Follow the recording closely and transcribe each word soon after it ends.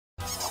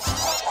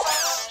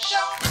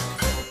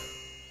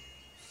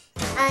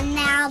And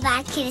now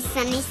back to the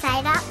Sunny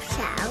Side Up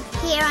show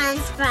here on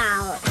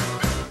Sprout.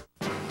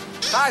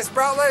 Hi,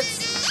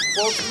 Sproutlets.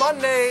 Well, it's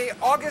Monday,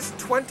 August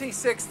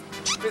 26th.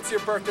 It's your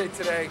birthday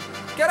today.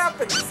 Get up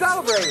and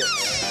celebrate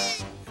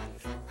it.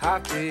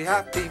 Happy,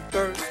 happy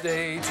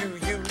birthday to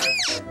you.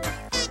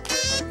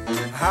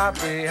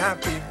 Happy,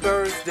 happy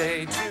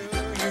birthday to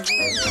you.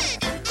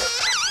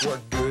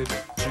 You're good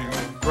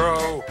to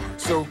grow,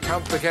 so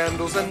count the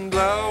candles and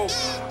blow.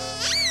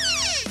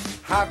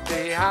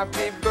 Happy,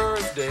 happy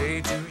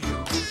birthday to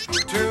you,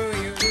 to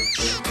you,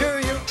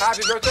 to you.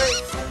 Happy birthday,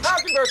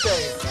 happy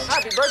birthday,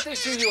 happy birthday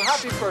to you.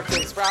 Happy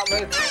birthday,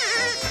 Sproutlets.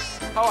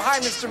 Oh, hi,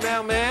 Mr.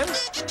 Mailman.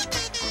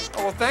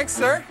 Oh, well, thanks,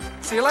 sir.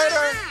 See you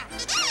later.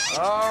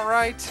 All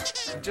right,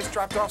 we just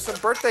dropped off some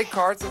birthday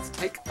cards. Let's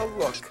take a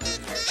look.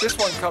 This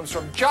one comes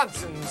from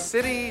Johnson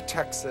City,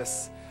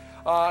 Texas.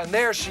 And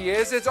there she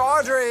is, it's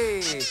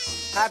Audrey.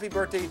 Happy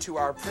birthday to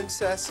our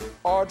princess,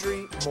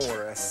 Audrey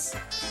Morris.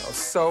 Oh,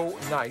 so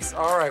nice.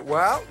 All right,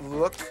 well,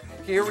 look,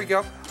 here we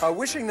go.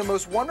 Wishing the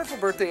most wonderful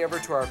birthday ever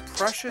to our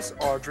precious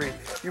Audrey.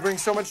 You bring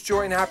so much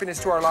joy and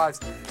happiness to our lives.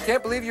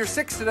 Can't believe you're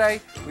 6 today.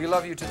 We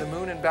love you to the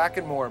moon and back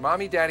and more.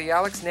 Mommy, Daddy,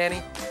 Alex,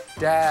 Nanny,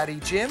 Daddy,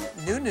 Jim,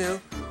 Nunu,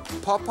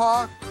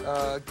 Papa,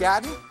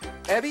 Gadden,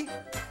 Ebby,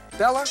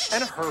 Bella,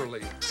 and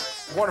Hurley.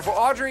 Wonderful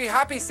Audrey,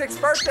 happy 6th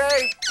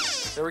birthday.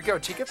 There we go,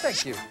 Chica,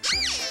 thank you.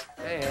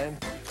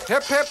 And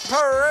hip, hip,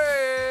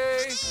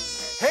 hooray!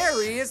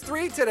 Harry is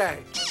 3 today.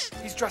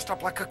 He's dressed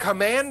up like a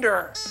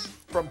commander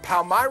from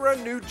Palmyra,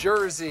 New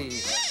Jersey.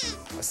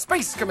 A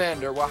space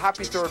commander. Well,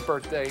 happy 3rd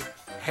birthday,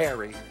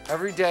 Harry.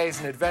 Every day is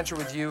an adventure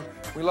with you.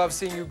 We love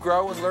seeing you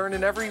grow and learn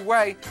in every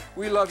way.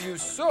 We love you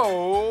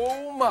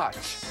so much.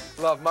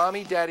 Love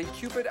Mommy, Daddy,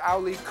 Cupid,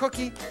 Owlie,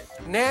 Cookie,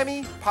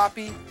 Nammy,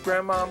 Poppy,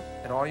 Grandmom,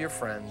 and all your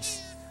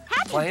friends.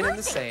 Playing in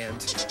the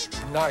sand.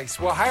 Nice.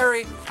 Well,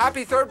 Harry,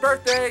 happy 3rd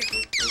birthday.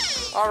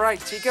 All right,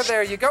 Chica,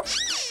 there you go.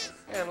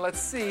 And let's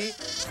see.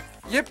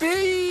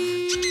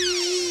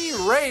 Yippee!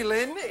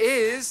 Raylan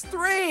is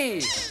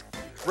 3.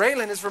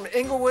 Raylan is from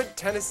Inglewood,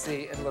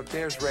 Tennessee. And look,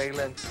 there's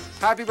Raylan.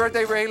 Happy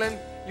birthday, Raylan.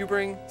 You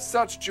bring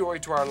such joy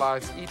to our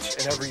lives each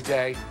and every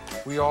day.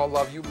 We all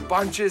love you.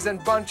 Bunches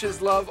and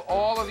bunches love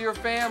all of your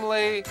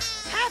family.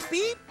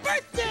 Happy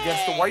birthday!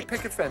 Against the white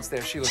picket fence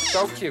there. She looks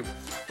so cute.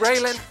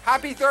 Raylan,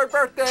 happy 3rd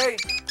birthday.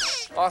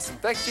 Awesome.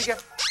 Thanks, Chica.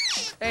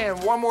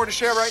 And one more to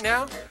share right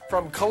now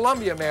from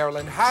Columbia,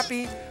 Maryland.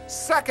 Happy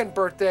 2nd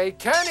birthday,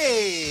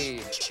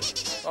 Kenny.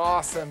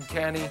 Awesome,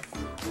 Kenny.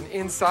 And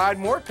inside,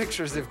 more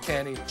pictures of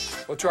Kenny.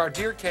 Well, to our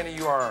dear Kenny,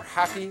 you are our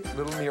happy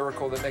little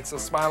miracle that makes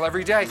us smile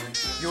every day.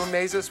 You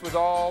amaze us with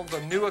all the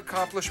new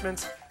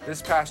accomplishments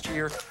this past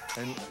year.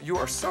 And you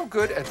are so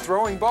good at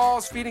throwing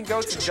balls, feeding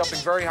goats, and jumping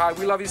very high.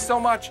 We love you so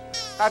much.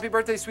 Happy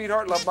birthday,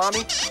 sweetheart. Love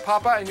Mommy,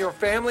 Papa, and your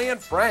family and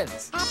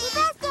friends. Happy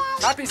birthday!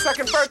 Happy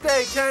 2nd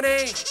birthday,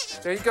 Kenny.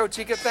 There you go,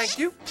 Chica. Thank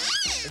you.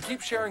 And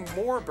keep sharing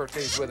more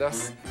birthdays with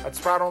us at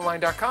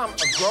sproutonline.com.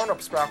 A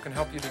grown-up Sprout can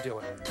help you to do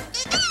it.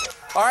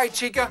 All right,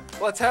 Chica,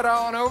 let's head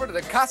on over to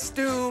the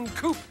costume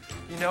coop.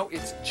 You know,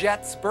 it's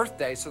Jet's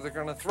birthday, so they're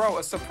going to throw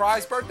a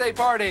surprise birthday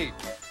party.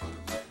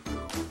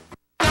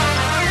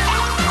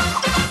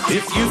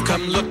 If you've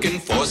come looking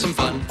for some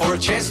fun or a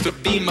chance to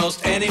be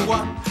most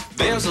anyone,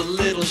 there's a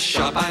little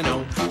shop I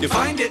know. You'll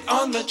find it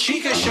on the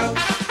Chica Show.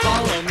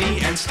 Follow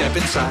me and step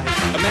inside.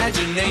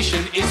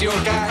 Imagination is your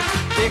guide.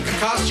 Pick a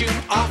costume,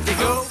 off you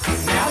go.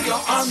 Now you're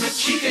on the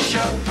Chica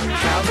Show.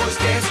 Cowboys,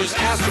 dancers,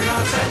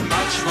 astronauts, and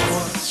much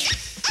more.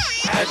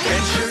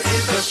 Adventure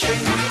is the thing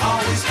we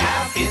always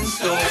have in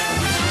store.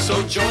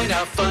 So join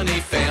our funny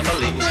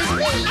family.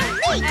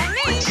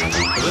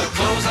 The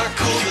clothes are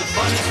cool, the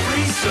fun is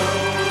free, so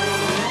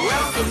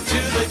welcome to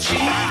the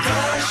Chica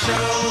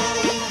Show.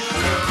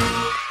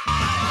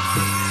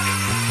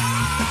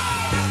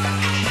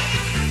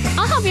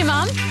 I'll help you,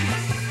 Mom.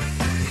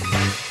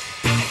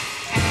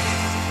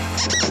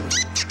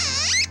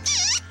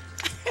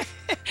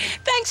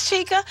 Thanks,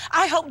 Chica.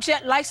 I hope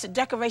Jet likes the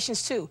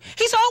decorations, too.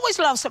 He's always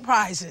loved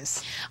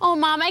surprises. Oh,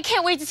 Mom, I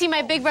can't wait to see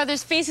my big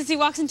brother's face as he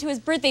walks into his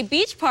birthday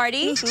beach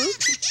party.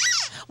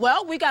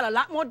 Well, we got a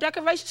lot more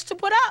decorations to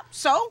put up,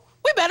 so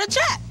we better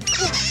chat.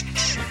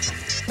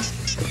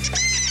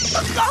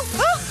 Let's go.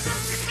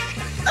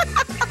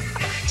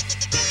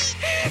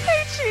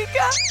 Hey,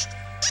 Chica.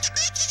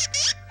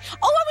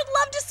 Oh, I would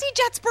love to see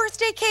Jet's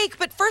birthday cake,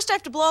 but first I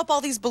have to blow up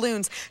all these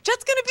balloons.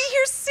 Jet's gonna be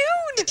here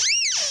soon.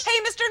 Hey,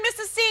 Mr. and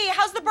Mrs. C,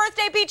 how's the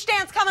birthday beach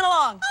dance coming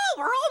along? Oh,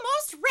 we're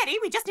almost ready.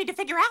 We just need to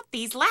figure out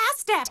these last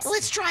steps.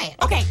 Let's try it.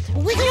 Okay.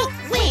 Wiggle,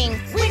 wing,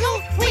 wiggy,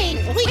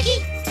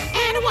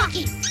 and a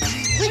walkie.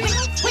 Wiggle,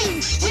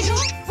 wing, wiggle.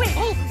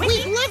 Oh,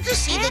 we'd love to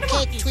see the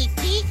cake,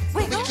 Tweety.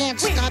 We can't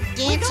stop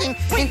dancing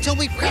until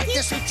we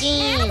practice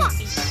routine.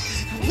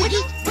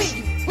 Wiggy,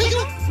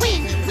 wiggle,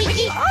 wing,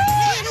 wiggy,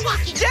 and a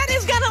walkie. Jet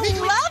is gonna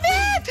love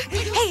it!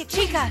 Hey,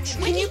 Chica,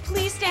 can you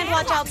please stand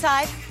watch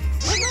outside?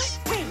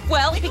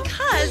 Well,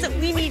 because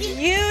we need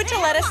you to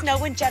let us know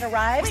when Jet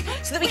arrives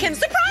so that we can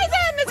surprise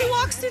him as he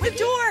walks through the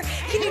door.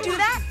 Can you do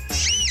that?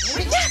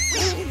 Wiggle,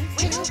 wing,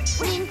 wiggle,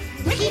 wing,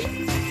 wiggy,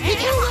 and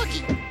a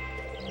walkie.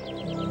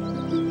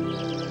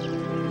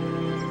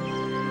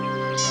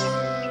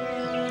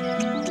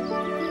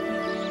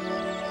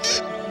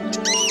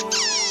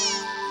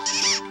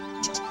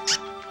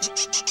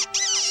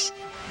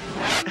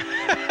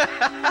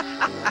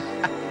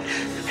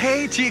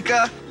 Hey,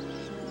 Chica.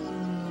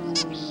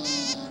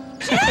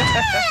 Dad,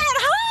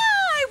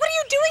 hi! What are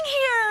you doing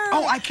here?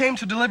 Oh, I came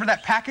to deliver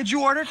that package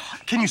you ordered.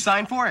 Can you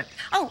sign for it?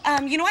 Oh,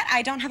 you know what?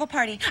 I don't have a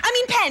pen. I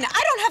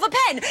don't have a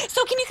pen.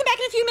 So can you come back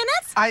in a few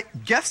minutes? I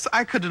guess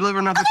I could deliver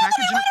another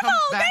package and come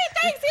back. Great,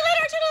 thanks. See you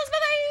later. Toodles,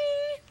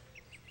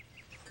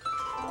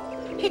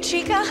 bye-bye. Hey,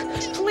 Chica,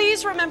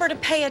 please remember to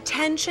pay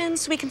attention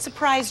so we can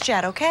surprise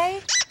Jet, okay?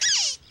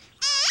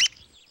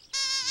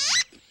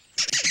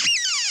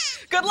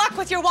 Good luck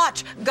with your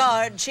watch,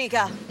 guard,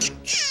 Chica.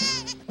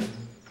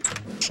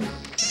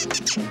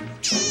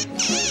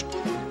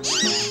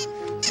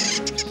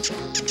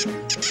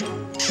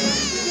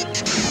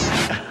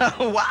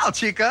 Wow,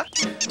 Chica.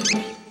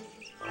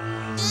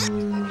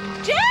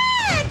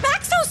 Jet,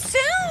 back so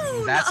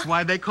soon. That's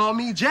why they call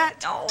me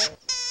Jet. Oh.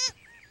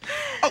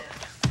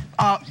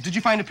 Did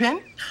you find a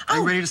pen? Are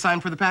you ready to sign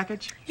for the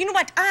package? You know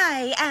what?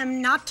 I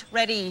am not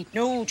ready,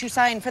 to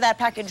sign for that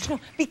package. No,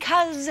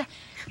 because...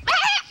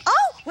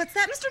 Oh, what's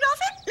that, Mr.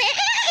 Dolphin?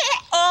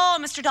 Oh,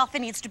 Mr.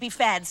 Dolphin needs to be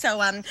fed. So,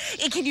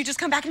 can you just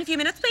come back in a few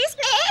minutes, please?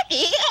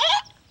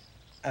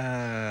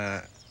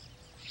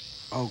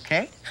 Okay.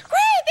 Great,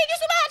 thank you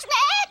so much.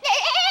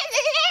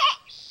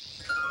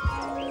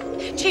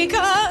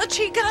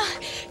 Chica,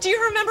 do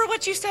you remember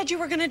what you said you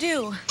were gonna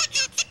do?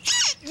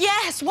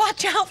 Yes,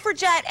 watch out for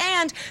Jet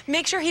and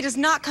make sure he does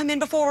not come in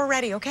before we're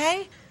ready,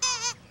 okay?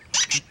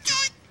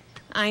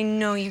 I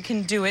know you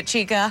can do it,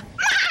 Chica.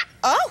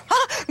 Oh,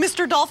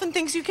 Mr. Dolphin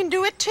thinks you can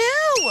do it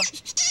too.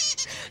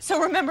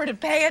 So remember to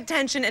pay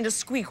attention and to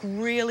squeak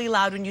really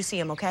loud when you see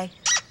him, okay?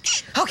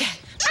 Okay.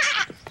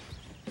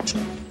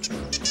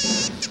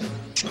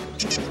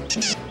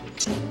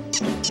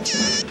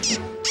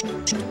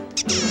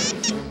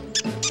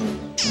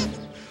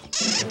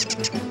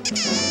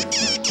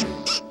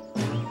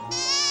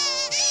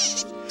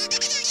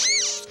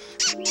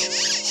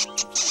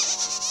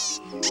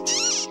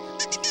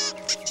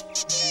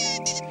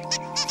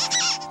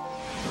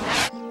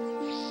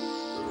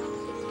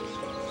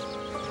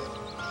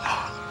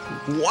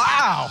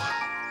 Wow!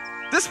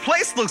 This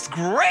place looks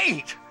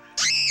great!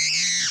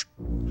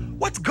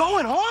 What's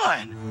going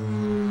on?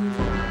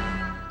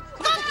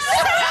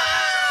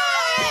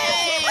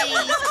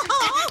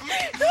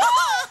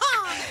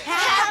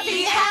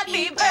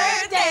 Happy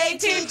birthday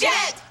to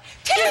Jet!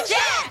 To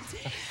Jet!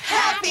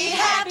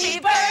 Happy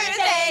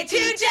birthday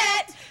to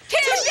Jet! To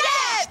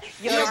Jet!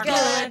 You're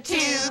good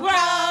to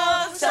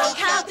grow, so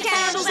count the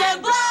candles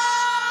and blow!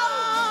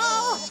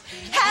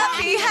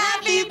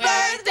 Happy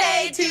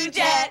birthday to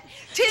Jet!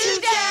 To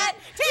Jet!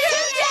 To Jet!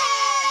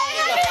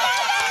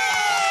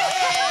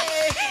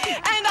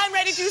 And I'm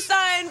ready to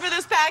sign for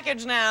this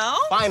package now.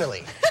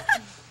 Finally.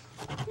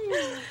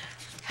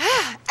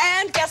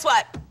 And guess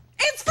what?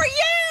 It's for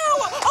you!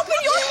 Open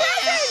your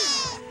present!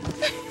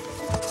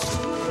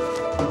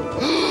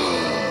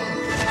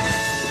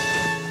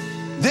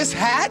 This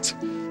hat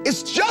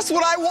is just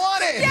what I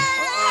wanted!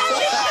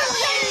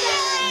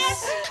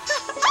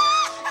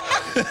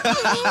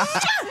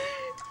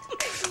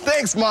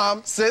 Thanks,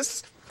 Mom,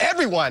 Sis,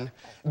 everyone.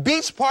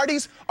 Beach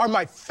parties are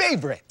my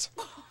favorite.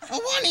 A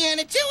one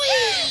and a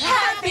two-y.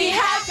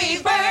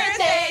 Happy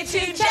birthday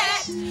to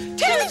Jet!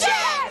 To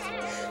Jet!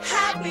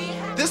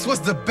 This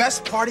was the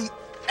best party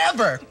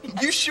ever.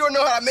 You sure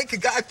know how to make a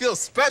guy feel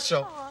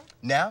special.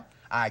 Now,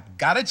 I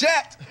got a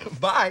jet.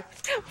 Bye.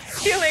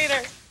 See you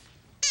later.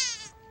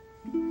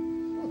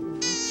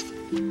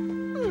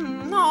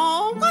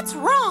 Oh, what's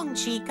wrong,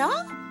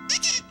 Chica?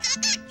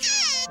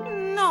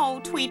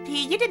 No, Tweet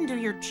Pea, you didn't do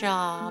your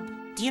job.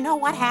 Do you know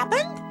what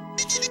happened?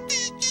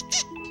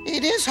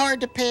 It is hard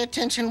to pay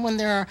attention when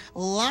there are a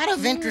lot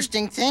of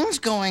interesting things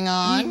going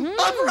on.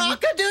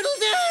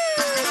 Abracadabra-doodle-doo!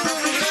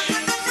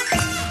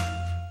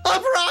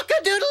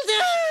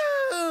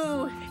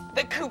 Abracadabra-doodle-doo!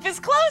 The coop is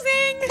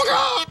closing.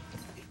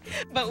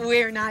 But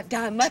we're not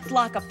done. Let's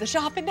lock up the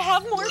shop and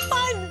have more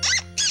fun.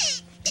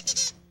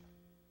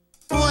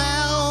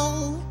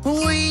 Well,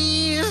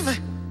 we've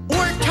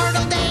worked hard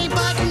all day,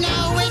 but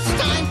now it's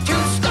time to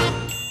stop.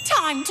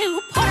 Time to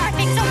put our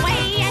things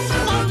away